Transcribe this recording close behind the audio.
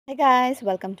Hi guys,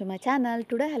 welcome to my channel.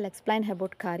 Today I'll explain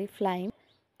about kharif lime.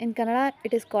 In Kannada,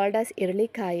 it is called as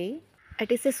irlikai. It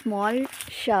is a small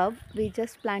shrub. We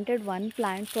just planted one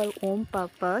plant for home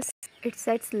purpose. It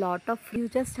sets lot of fruit. You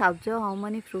just observe how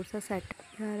many fruits are set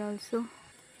here also.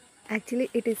 Actually,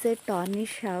 it is a thorny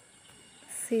shrub.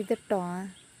 See the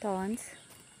thorns.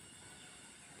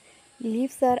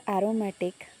 Leaves are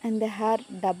aromatic and they have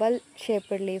double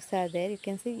shaped leaves are there. You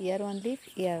can see here one leaf,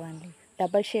 here one leaf.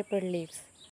 Double shaped leaves.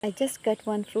 I just cut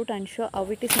one fruit and show how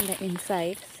it is in the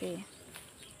inside. See,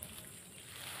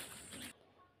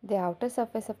 the outer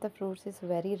surface of the fruits is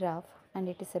very rough and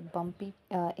it is a bumpy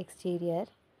exterior,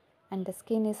 and the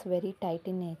skin is very tight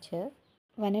in nature.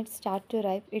 When it starts to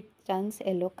ripe, it turns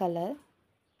yellow color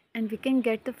and we can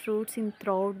get the fruits in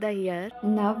throughout the year.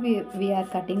 Now we are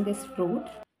cutting this fruit.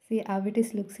 See how it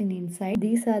is looks in inside.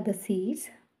 These are the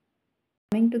seeds.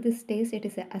 Coming to this taste, it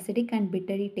is a acidic and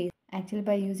bittery taste. Actually,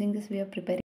 by using this, we are preparing